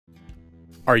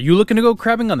Are you looking to go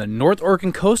crabbing on the North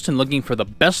Oregon coast and looking for the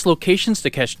best locations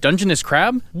to catch Dungeness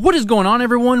crab? What is going on,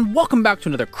 everyone? Welcome back to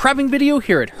another crabbing video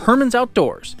here at Herman's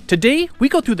Outdoors. Today, we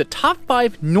go through the top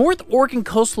 5 North Oregon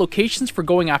coast locations for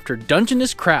going after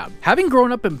Dungeness crab. Having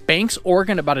grown up in Banks,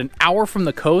 Oregon, about an hour from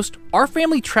the coast, our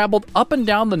family traveled up and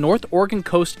down the North Oregon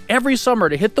coast every summer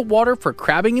to hit the water for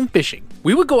crabbing and fishing.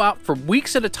 We would go out for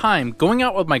weeks at a time, going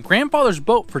out with my grandfather's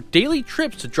boat for daily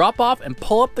trips to drop off and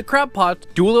pull up the crab pots,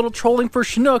 do a little trolling for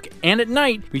Chinook, and at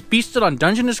night, we feasted on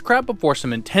Dungeness crab before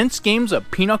some intense games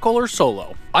of pinochle or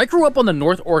solo. I grew up on the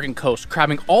North Oregon coast,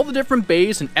 crabbing all the different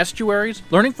bays and estuaries,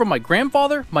 learning from my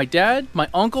grandfather, my dad, my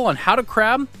uncle on how to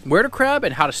crab, where to crab,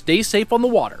 and how to stay safe on the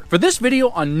water. For this video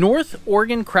on North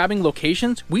Oregon crabbing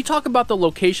locations, we talk about the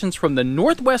locations from the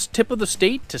northwest tip of the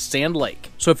state to Sand Lake.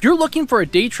 So if you're looking for a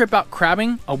day trip out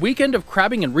crabbing, a weekend of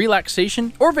crabbing and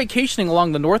relaxation, or vacationing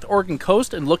along the North Oregon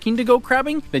coast and looking to go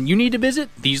crabbing, then you need to visit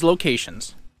these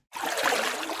locations.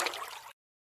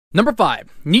 Number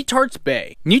 5. Netarts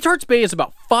Bay. Netarts Bay is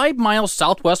about 5 miles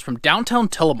southwest from downtown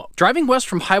Tillamook. Driving west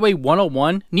from Highway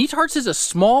 101, Netarts is a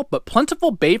small but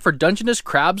plentiful bay for Dungeness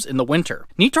crabs in the winter.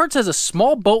 Netarts has a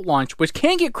small boat launch which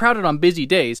can get crowded on busy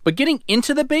days, but getting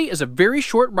into the bay is a very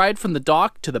short ride from the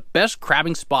dock to the best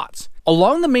crabbing spots.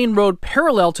 Along the main road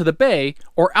parallel to the bay,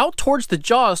 or out towards the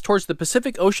jaws towards the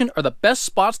Pacific Ocean are the best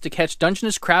spots to catch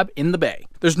Dungeness crab in the bay.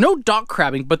 There's no dock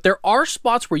crabbing, but there are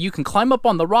spots where you can climb up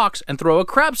on the rocks and throw a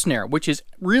crab snare, which is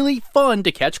really fun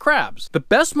to catch crabs. The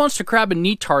best months to crab in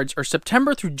Netarts are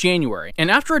September through January, and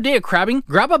after a day of crabbing,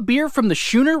 grab a beer from the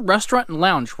Schooner Restaurant and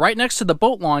Lounge right next to the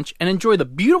boat launch and enjoy the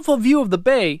beautiful view of the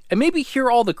bay and maybe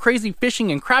hear all the crazy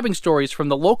fishing and crabbing stories from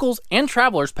the locals and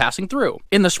travelers passing through.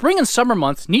 In the spring and summer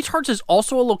months, Netarts is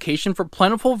also a location for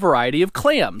plentiful variety of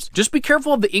clams. Just be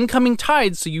careful of the incoming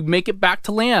tides so you make it back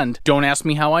to land. Don't ask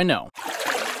me how I know.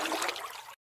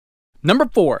 Number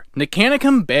 4.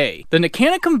 Nicanacum Bay. The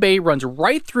Nicanacum Bay runs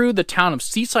right through the town of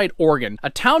Seaside, Oregon, a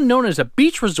town known as a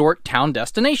beach resort town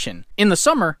destination. In the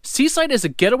summer, Seaside is a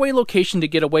getaway location to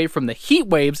get away from the heat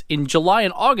waves in July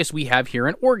and August we have here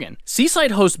in Oregon.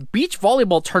 Seaside hosts beach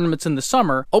volleyball tournaments in the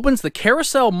summer, opens the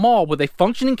Carousel Mall with a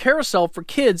functioning carousel for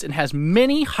kids, and has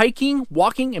many hiking,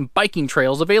 walking, and biking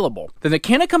trails available. The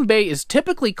Nicanacum Bay is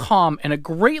typically calm and a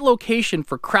great location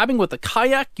for crabbing with a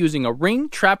kayak using a ring,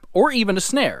 trap, or even a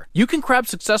snare. You can crab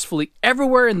successfully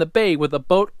everywhere in the bay with a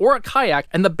boat or a kayak,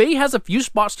 and the bay has a few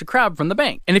spots to crab from the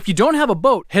bank. And if you don't have a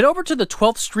boat, head over to the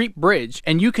 12th Street Bridge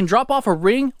and you can drop off a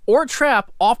ring or a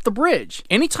trap off the bridge.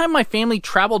 Anytime my family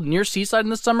traveled near Seaside in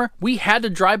the summer, we had to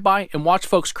drive by and watch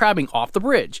folks crabbing off the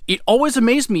bridge. It always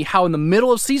amazed me how in the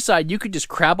middle of Seaside you could just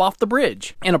crab off the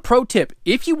bridge. And a pro tip,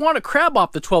 if you want to crab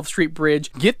off the 12th Street Bridge,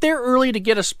 get there early to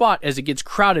get a spot as it gets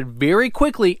crowded very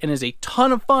quickly and is a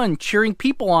ton of fun cheering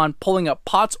people on pulling up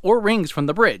pots or rings from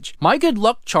the bridge. My good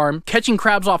luck charm catching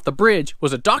crabs off the bridge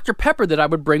was a Dr. Pepper that I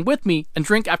would bring with me and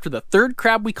drink after the 3rd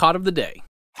crab we caught of the day.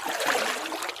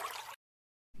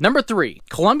 Number 3.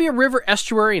 Columbia River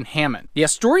Estuary and Hammond. The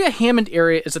Astoria-Hammond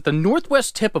area is at the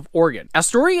northwest tip of Oregon.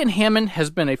 Astoria and Hammond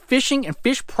has been a fishing and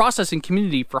fish processing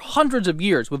community for hundreds of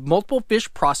years with multiple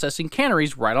fish processing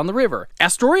canneries right on the river.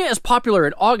 Astoria is popular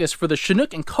in August for the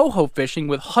Chinook and coho fishing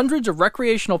with hundreds of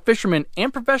recreational fishermen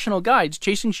and professional guides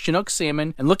chasing Chinook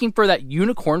salmon and looking for that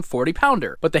unicorn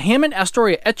 40-pounder. But the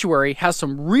Hammond-Astoria Estuary has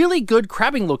some really good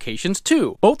crabbing locations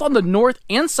too, both on the north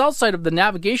and south side of the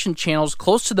navigation channels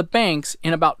close to the banks.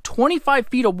 In about 25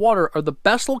 feet of water are the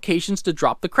best locations to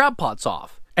drop the crab pots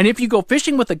off. And if you go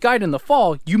fishing with a guide in the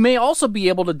fall, you may also be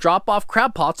able to drop off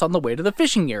crab pots on the way to the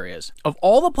fishing areas. Of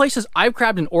all the places I've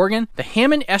crabbed in Oregon, the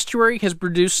Hammond Estuary has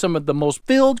produced some of the most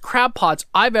filled crab pots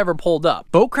I've ever pulled up.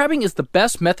 Boat crabbing is the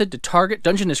best method to target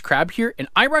Dungeness crab here, and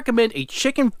I recommend a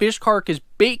chicken fish carcass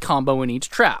bait combo in each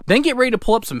trap. Then get ready to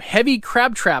pull up some heavy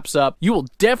crab traps up. You will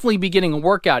definitely be getting a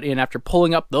workout in after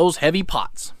pulling up those heavy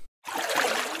pots.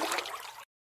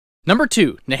 Number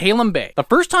 2. Nehalem Bay. The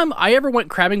first time I ever went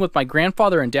crabbing with my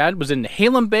grandfather and dad was in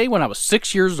Nehalem Bay when I was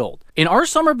 6 years old. In our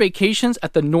summer vacations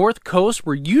at the North Coast,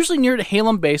 we're usually near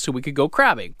Nehalem Bay so we could go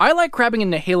crabbing. I like crabbing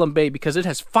in Nehalem Bay because it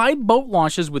has 5 boat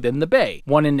launches within the bay.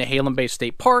 One in Nehalem Bay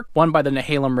State Park, one by the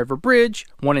Nehalem River Bridge,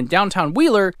 one in downtown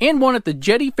Wheeler, and one at the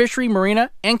Jetty Fishery Marina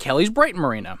and Kelly's Brighton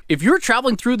Marina. If you're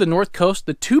traveling through the North Coast,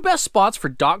 the 2 best spots for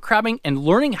dock crabbing and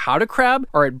learning how to crab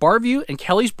are at Barview and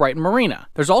Kelly's Brighton Marina.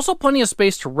 There's also plenty of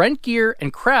space to rent gear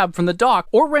and crab from the dock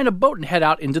or rent a boat and head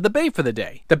out into the bay for the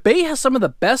day. The bay has some of the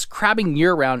best crabbing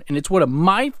year-round, and it's one of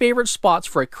my favorite spots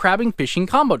for a crabbing fishing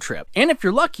combo trip. And if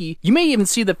you're lucky, you may even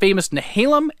see the famous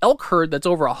Nehalem elk herd that's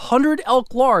over 100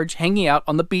 elk large hanging out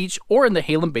on the beach or in the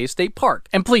Nehalem Bay State Park.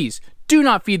 And please, do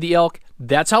not feed the elk.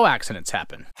 That's how accidents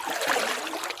happen.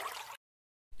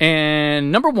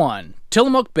 And number 1,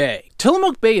 Tillamook Bay.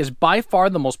 Tillamook Bay is by far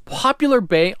the most popular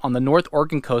bay on the North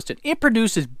Oregon coast, and it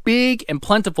produces big and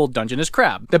plentiful Dungeness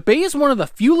crab. The bay is one of the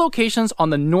few locations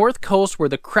on the north coast where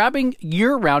the crabbing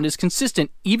year-round is consistent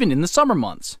even in the summer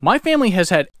months. My family has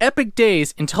had epic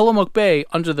days in Tillamook Bay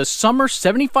under the summer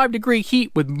 75-degree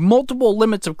heat with multiple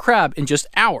limits of crab in just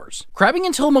hours. Crabbing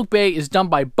in Tillamook Bay is done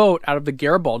by boat out of the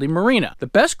Garibaldi Marina. The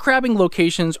best crabbing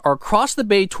locations are across the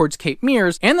bay towards Cape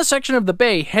Meares and the section of the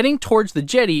bay heading towards the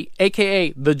jetty,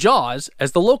 aka the Jaws,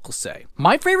 as the locals say.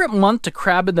 My favorite month to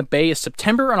crab in the bay is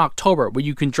September and October, where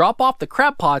you can drop off the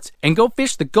crab pots and go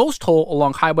fish the Ghost Hole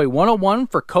along Highway 101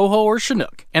 for coho or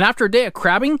chinook. And after a day of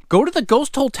crabbing, go to the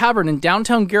Ghost Hole Tavern in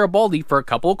downtown Garibaldi for a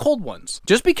couple of cold ones.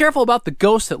 Just be careful about the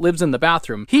ghost that lives in the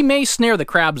bathroom. He may snare the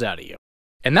crabs out of you.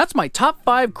 And that's my top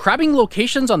 5 crabbing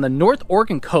locations on the North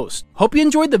Oregon coast. Hope you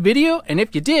enjoyed the video, and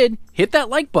if you did, hit that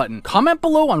like button. Comment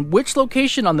below on which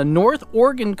location on the North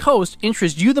Oregon coast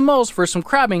interests you the most for some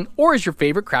crabbing or is your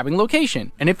favorite crabbing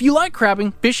location. And if you like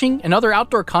crabbing, fishing, and other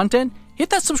outdoor content,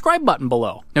 hit that subscribe button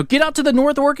below. Now get out to the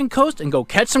North Oregon coast and go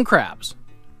catch some crabs.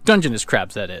 Dungeness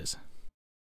crabs, that is.